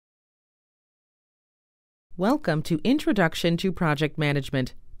Welcome to Introduction to Project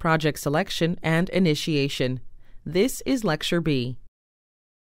Management, Project Selection and Initiation. This is Lecture B.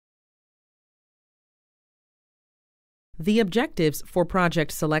 The objectives for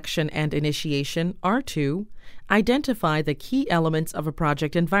project selection and initiation are to identify the key elements of a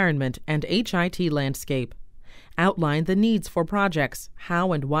project environment and HIT landscape, outline the needs for projects,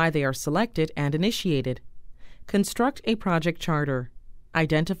 how and why they are selected and initiated, construct a project charter,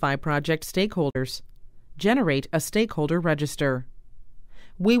 identify project stakeholders, generate a stakeholder register.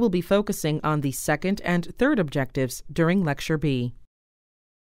 We will be focusing on the second and third objectives during Lecture B.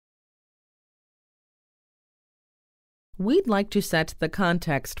 We'd like to set the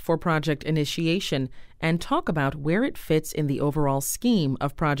context for project initiation and talk about where it fits in the overall scheme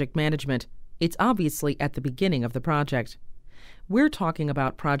of project management. It's obviously at the beginning of the project. We're talking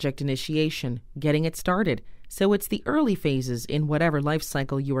about project initiation, getting it started, so it's the early phases in whatever life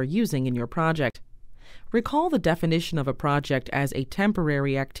cycle you are using in your project. Recall the definition of a project as a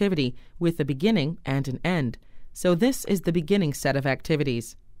temporary activity with a beginning and an end, so this is the beginning set of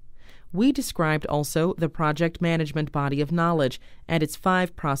activities. We described also the project management body of knowledge and its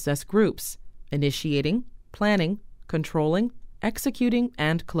 5 process groups: initiating, planning, controlling, executing,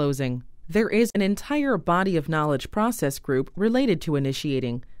 and closing. There is an entire body of knowledge process group related to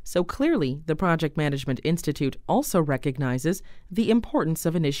initiating, so clearly the Project Management Institute also recognizes the importance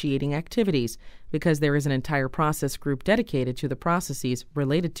of initiating activities because there is an entire process group dedicated to the processes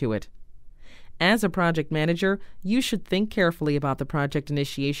related to it. As a project manager, you should think carefully about the project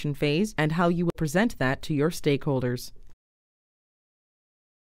initiation phase and how you will present that to your stakeholders.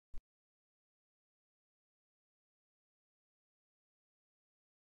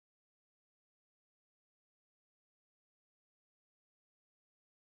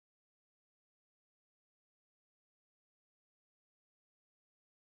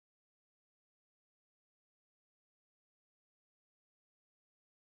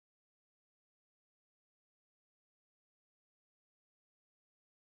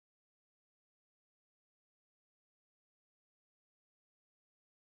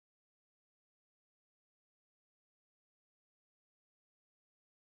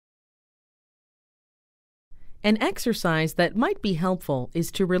 An exercise that might be helpful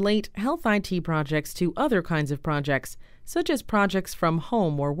is to relate health IT projects to other kinds of projects, such as projects from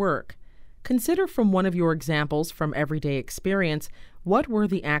home or work. Consider from one of your examples from everyday experience what were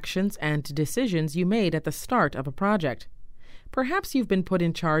the actions and decisions you made at the start of a project. Perhaps you've been put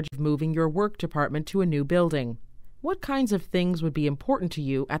in charge of moving your work department to a new building. What kinds of things would be important to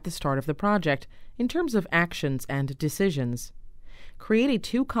you at the start of the project in terms of actions and decisions? Create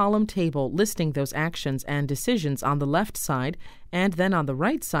a 2-column table listing those actions and decisions on the left side, and then on the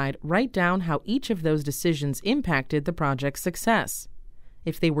right side, write down how each of those decisions impacted the project's success.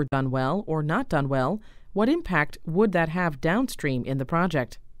 If they were done well or not done well, what impact would that have downstream in the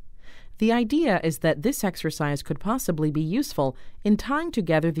project? The idea is that this exercise could possibly be useful in tying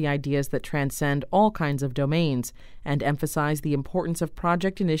together the ideas that transcend all kinds of domains and emphasize the importance of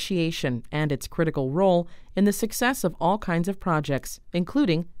project initiation and its critical role in the success of all kinds of projects,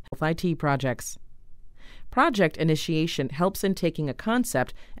 including health IT projects. Project initiation helps in taking a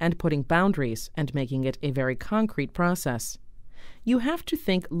concept and putting boundaries and making it a very concrete process. You have to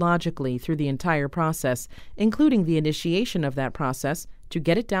think logically through the entire process, including the initiation of that process, to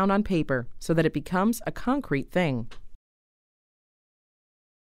get it down on paper so that it becomes a concrete thing.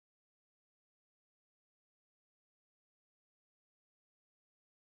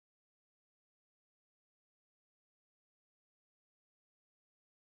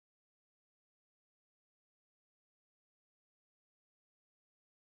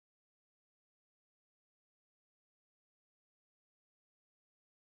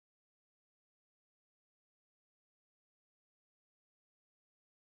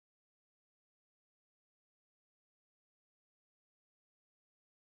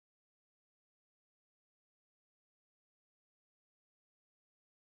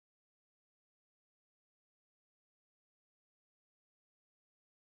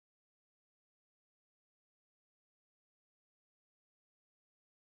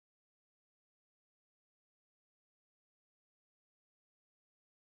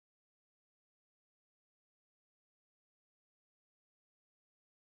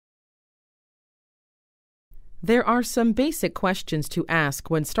 There are some basic questions to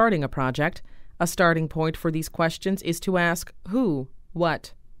ask when starting a project. A starting point for these questions is to ask who,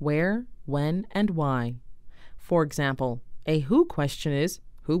 what, where, when, and why. For example, a who question is,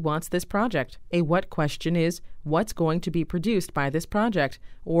 who wants this project? A what question is, what's going to be produced by this project,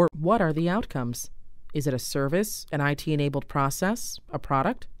 or what are the outcomes? Is it a service, an IT-enabled process, a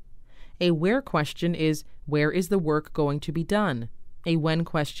product? A where question is, where is the work going to be done? A when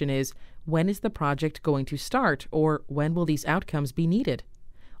question is, when is the project going to start, or when will these outcomes be needed?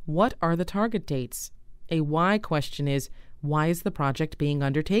 What are the target dates? A why question is, why is the project being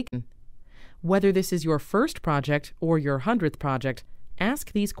undertaken? Whether this is your first project or your 100th project,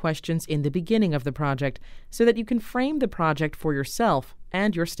 ask these questions in the beginning of the project so that you can frame the project for yourself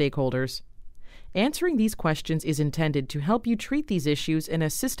and your stakeholders. Answering these questions is intended to help you treat these issues in a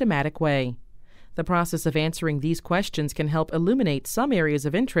systematic way. The process of answering these questions can help illuminate some areas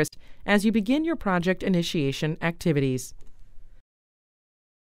of interest as you begin your project initiation activities.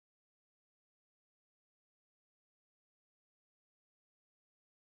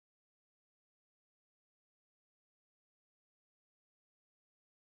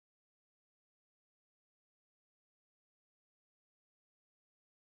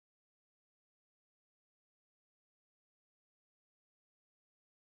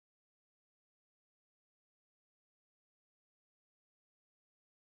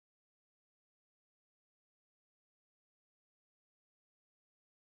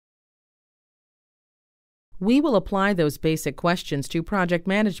 We will apply those basic questions to project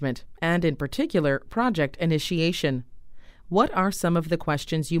management and, in particular, project initiation. What are some of the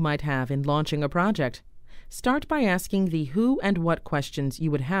questions you might have in launching a project? Start by asking the who and what questions you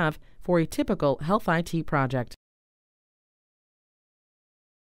would have for a typical health IT project.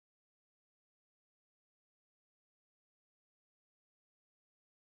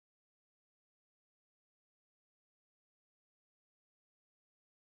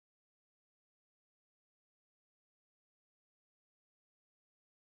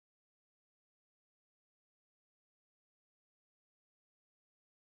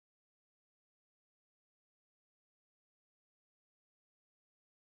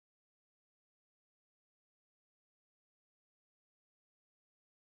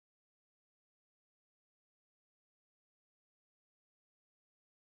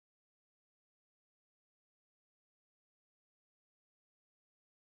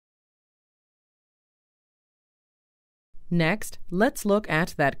 Next, let's look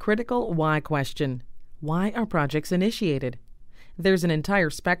at that critical why question. Why are projects initiated? There's an entire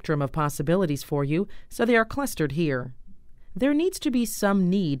spectrum of possibilities for you, so they are clustered here. There needs to be some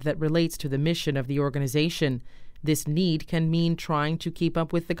need that relates to the mission of the organization. This need can mean trying to keep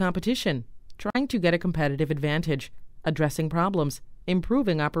up with the competition, trying to get a competitive advantage, addressing problems,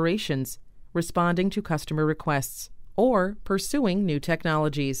 improving operations, responding to customer requests, or pursuing new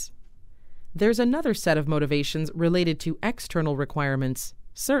technologies. There's another set of motivations related to external requirements.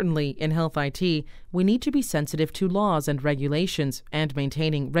 Certainly, in health IT, we need to be sensitive to laws and regulations and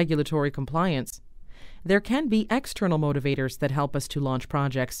maintaining regulatory compliance. There can be external motivators that help us to launch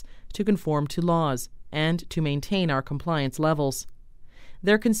projects, to conform to laws, and to maintain our compliance levels.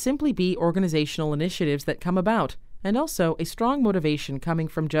 There can simply be organizational initiatives that come about, and also a strong motivation coming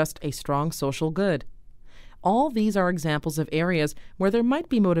from just a strong social good. All these are examples of areas where there might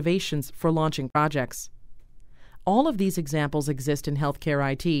be motivations for launching projects. All of these examples exist in healthcare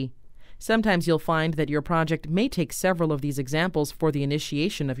IT. Sometimes you'll find that your project may take several of these examples for the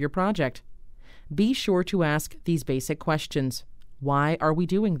initiation of your project. Be sure to ask these basic questions. Why are we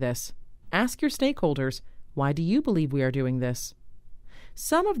doing this? Ask your stakeholders, why do you believe we are doing this?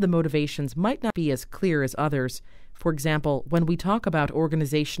 Some of the motivations might not be as clear as others. For example, when we talk about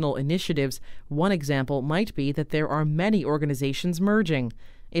organizational initiatives, one example might be that there are many organizations merging.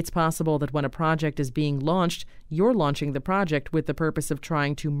 It's possible that when a project is being launched, you're launching the project with the purpose of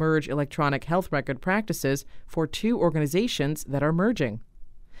trying to merge electronic health record practices for two organizations that are merging.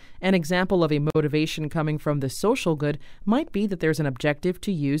 An example of a motivation coming from the social good might be that there's an objective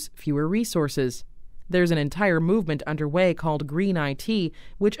to use fewer resources. There's an entire movement underway called Green IT,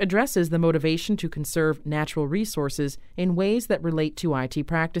 which addresses the motivation to conserve natural resources in ways that relate to IT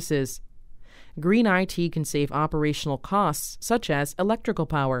practices. Green IT can save operational costs such as electrical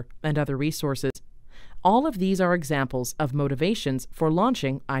power and other resources. All of these are examples of motivations for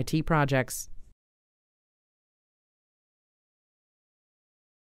launching IT projects.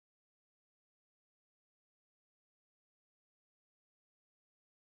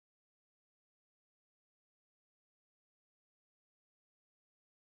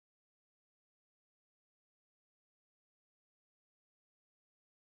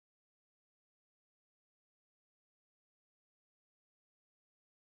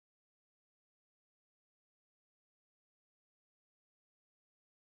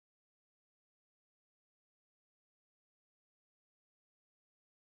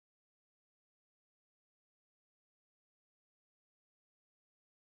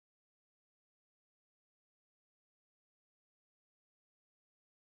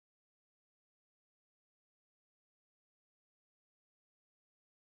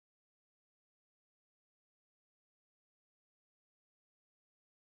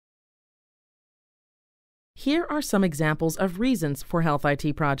 Here are some examples of reasons for health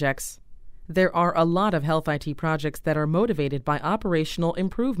IT projects. There are a lot of health IT projects that are motivated by operational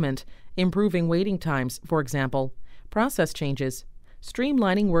improvement, improving waiting times, for example, process changes,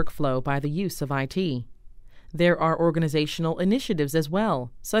 streamlining workflow by the use of IT. There are organizational initiatives as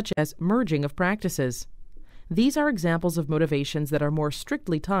well, such as merging of practices. These are examples of motivations that are more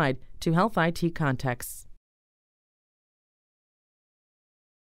strictly tied to health IT contexts.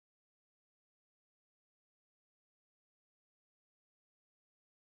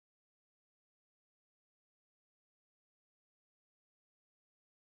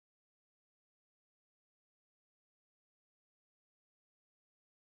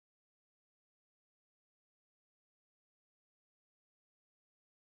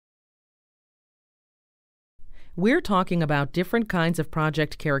 We're talking about different kinds of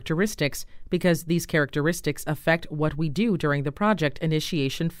project characteristics because these characteristics affect what we do during the project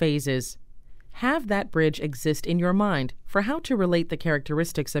initiation phases. Have that bridge exist in your mind for how to relate the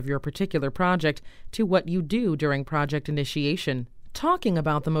characteristics of your particular project to what you do during project initiation. Talking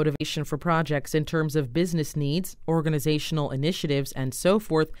about the motivation for projects in terms of business needs, organizational initiatives, and so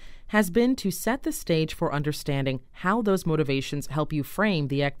forth has been to set the stage for understanding how those motivations help you frame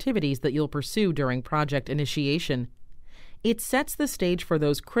the activities that you'll pursue during project initiation. It sets the stage for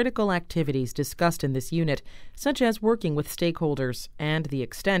those critical activities discussed in this unit, such as working with stakeholders and the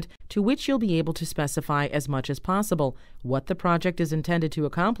extent to which you'll be able to specify as much as possible what the project is intended to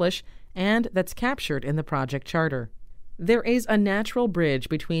accomplish and that's captured in the project charter. There is a natural bridge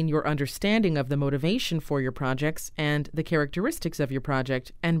between your understanding of the motivation for your projects and the characteristics of your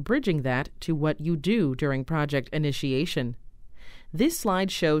project and bridging that to what you do during project initiation. This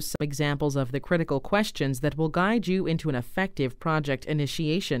slide shows some examples of the critical questions that will guide you into an effective project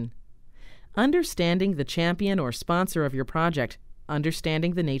initiation. Understanding the champion or sponsor of your project,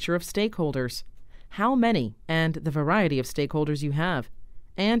 understanding the nature of stakeholders, how many and the variety of stakeholders you have,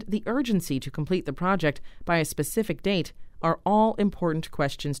 and the urgency to complete the project by a specific date are all important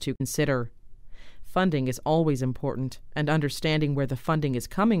questions to consider. Funding is always important, and understanding where the funding is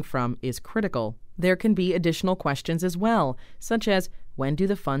coming from is critical. There can be additional questions as well, such as when do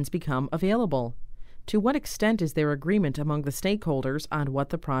the funds become available? To what extent is there agreement among the stakeholders on what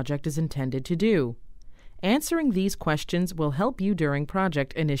the project is intended to do? Answering these questions will help you during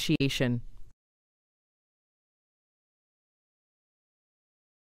project initiation.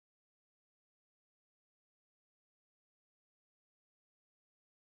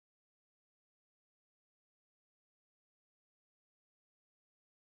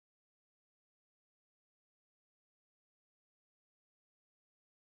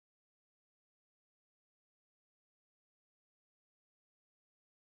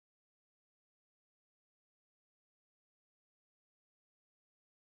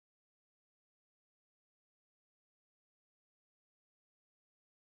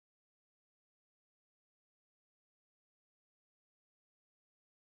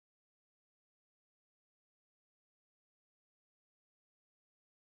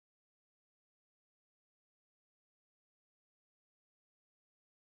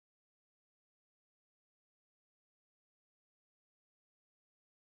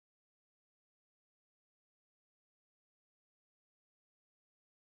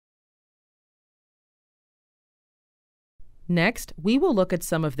 Next, we will look at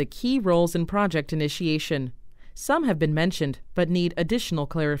some of the key roles in project initiation. Some have been mentioned, but need additional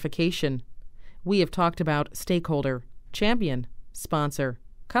clarification. We have talked about stakeholder, champion, sponsor,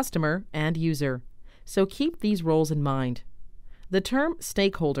 customer, and user. So keep these roles in mind. The term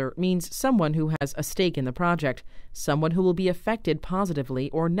stakeholder means someone who has a stake in the project, someone who will be affected positively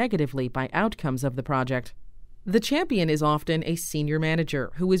or negatively by outcomes of the project. The champion is often a senior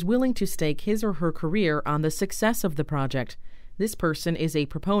manager who is willing to stake his or her career on the success of the project. This person is a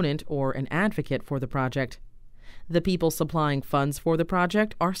proponent or an advocate for the project. The people supplying funds for the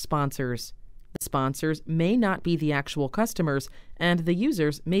project are sponsors. The sponsors may not be the actual customers, and the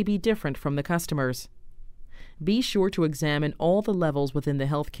users may be different from the customers. Be sure to examine all the levels within the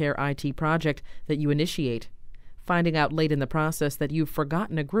healthcare IT project that you initiate. Finding out late in the process that you've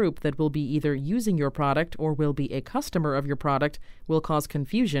forgotten a group that will be either using your product or will be a customer of your product will cause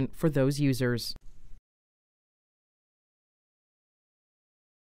confusion for those users.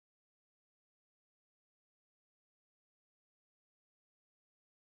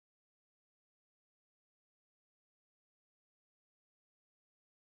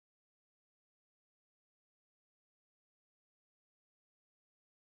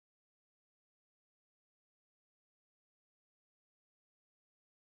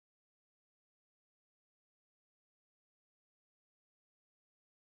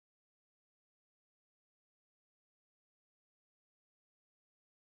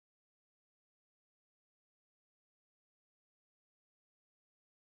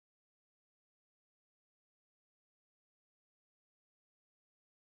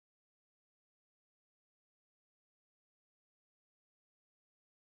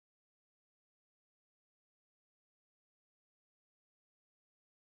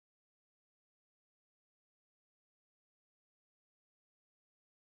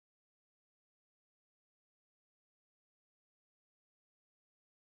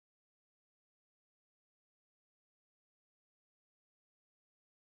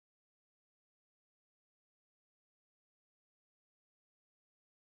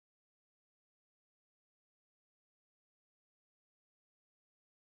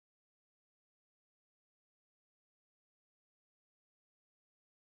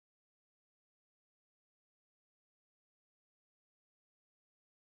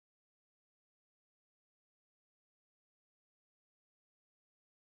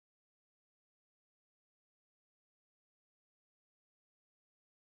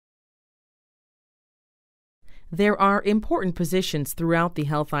 There are important positions throughout the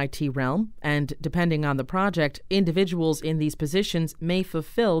health IT realm, and depending on the project, individuals in these positions may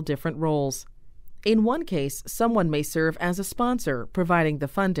fulfill different roles. In one case, someone may serve as a sponsor, providing the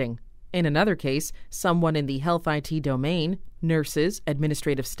funding. In another case, someone in the health IT domain, nurses,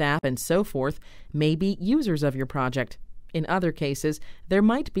 administrative staff, and so forth, may be users of your project. In other cases, there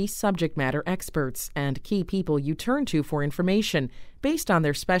might be subject matter experts and key people you turn to for information based on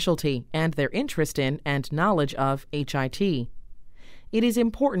their specialty and their interest in and knowledge of HIT. It is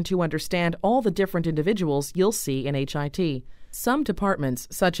important to understand all the different individuals you'll see in HIT. Some departments,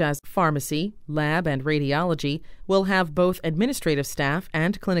 such as pharmacy, lab, and radiology, will have both administrative staff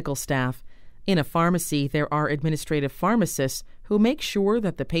and clinical staff. In a pharmacy, there are administrative pharmacists who make sure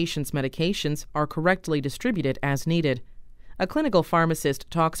that the patient's medications are correctly distributed as needed. A clinical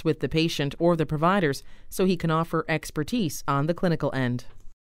pharmacist talks with the patient or the providers so he can offer expertise on the clinical end.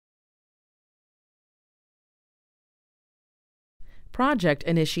 Project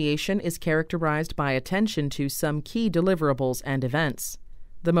initiation is characterized by attention to some key deliverables and events.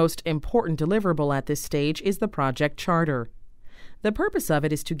 The most important deliverable at this stage is the project charter. The purpose of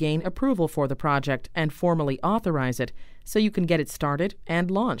it is to gain approval for the project and formally authorize it so you can get it started and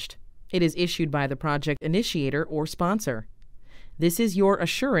launched. It is issued by the project initiator or sponsor. This is your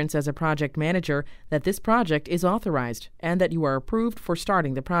assurance as a project manager that this project is authorized and that you are approved for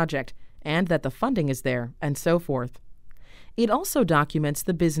starting the project and that the funding is there, and so forth. It also documents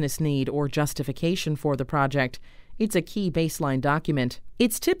the business need or justification for the project. It's a key baseline document.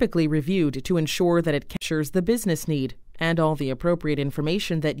 It's typically reviewed to ensure that it captures the business need and all the appropriate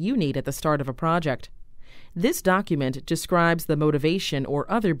information that you need at the start of a project. This document describes the motivation or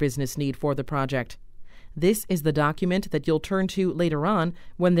other business need for the project. This is the document that you'll turn to later on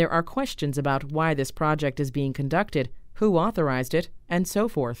when there are questions about why this project is being conducted, who authorized it, and so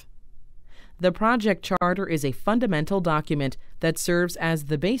forth. The project charter is a fundamental document that serves as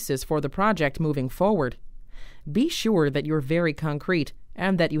the basis for the project moving forward. Be sure that you're very concrete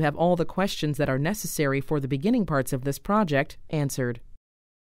and that you have all the questions that are necessary for the beginning parts of this project answered.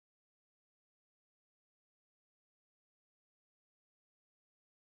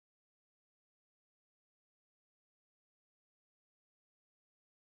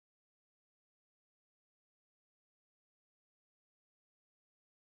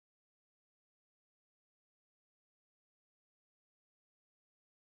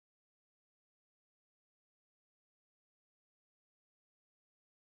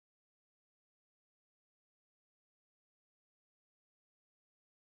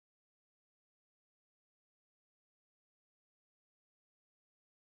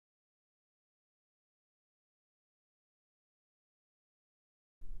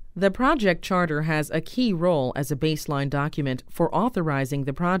 The project charter has a key role as a baseline document for authorizing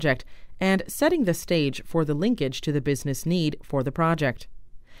the project and setting the stage for the linkage to the business need for the project.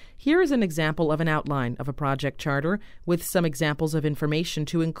 Here is an example of an outline of a project charter with some examples of information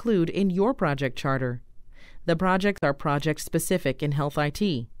to include in your project charter. The projects are project-specific in health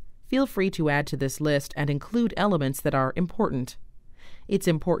IT. Feel free to add to this list and include elements that are important. It's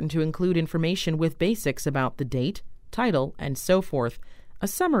important to include information with basics about the date, title, and so forth, a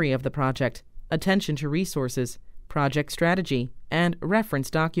summary of the project, attention to resources, project strategy, and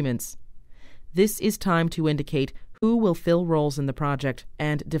reference documents. This is time to indicate who will fill roles in the project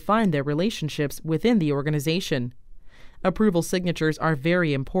and define their relationships within the organization. Approval signatures are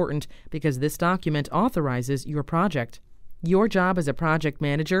very important because this document authorizes your project. Your job as a project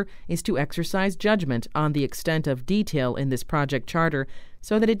manager is to exercise judgment on the extent of detail in this project charter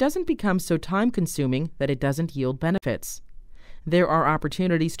so that it doesn't become so time-consuming that it doesn't yield benefits. There are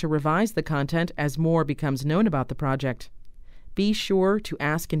opportunities to revise the content as more becomes known about the project. Be sure to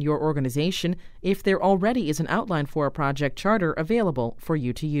ask in your organization if there already is an outline for a project charter available for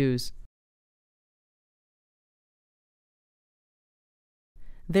you to use.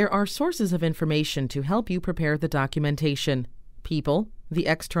 There are sources of information to help you prepare the documentation: people, the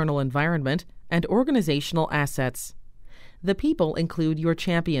external environment, and organizational assets. The people include your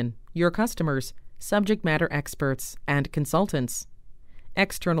champion, your customers, subject matter experts, and consultants.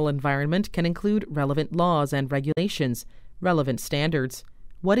 External environment can include relevant laws and regulations, relevant standards,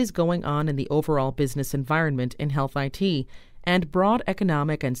 what is going on in the overall business environment in health IT, and broad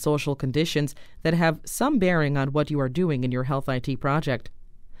economic and social conditions that have some bearing on what you are doing in your health IT project.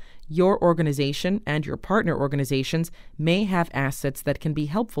 Your organization and your partner organizations may have assets that can be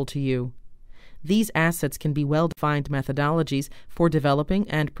helpful to you. These assets can be well-defined methodologies for developing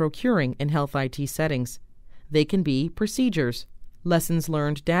and procuring in health IT settings. They can be procedures, lessons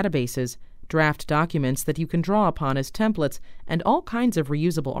learned databases, draft documents that you can draw upon as templates, and all kinds of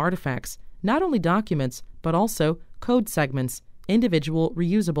reusable artifacts, not only documents, but also code segments, individual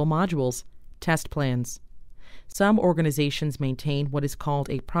reusable modules, test plans. Some organizations maintain what is called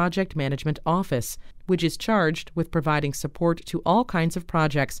a project management office, which is charged with providing support to all kinds of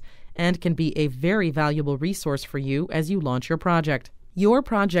projects and can be a very valuable resource for you as you launch your project. Your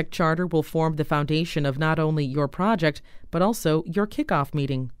project charter will form the foundation of not only your project, but also your kickoff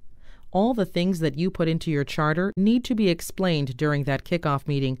meeting. All the things that you put into your charter need to be explained during that kickoff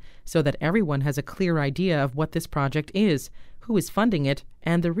meeting so that everyone has a clear idea of what this project is, who is funding it,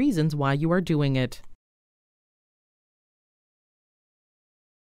 and the reasons why you are doing it.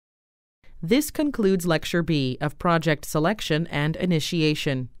 This concludes Lecture B of Project Selection and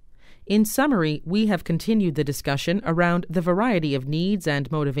Initiation. In summary, we have continued the discussion around the variety of needs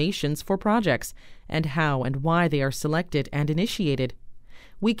and motivations for projects, and how and why they are selected and initiated.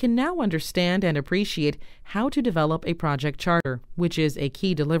 We can now understand and appreciate how to develop a project charter, which is a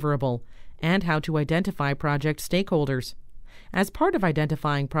key deliverable, and how to identify project stakeholders. As part of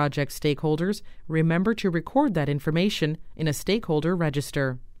identifying project stakeholders, remember to record that information in a stakeholder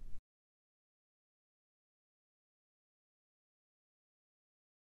register.